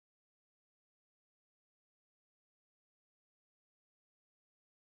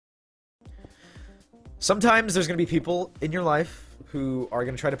sometimes there's going to be people in your life who are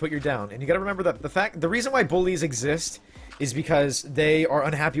going to try to put you down, and you got to remember that the reason why bullies exist is because they are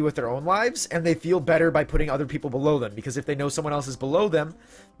unhappy with their own lives, and they feel better by putting other people below them, because if they know someone else is below them,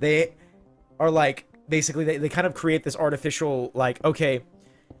 they are like, basically, they kind of create this artificial, like, okay,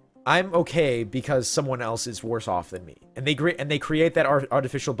 I'm okay because someone else is worse off than me, and they create that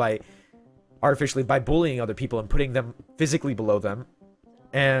artificially by bullying other people and putting them physically below them.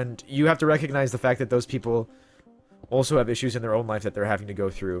 And you have to recognize the fact that those people also have issues in their own life that they're having to go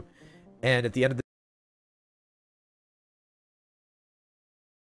through. And at the end of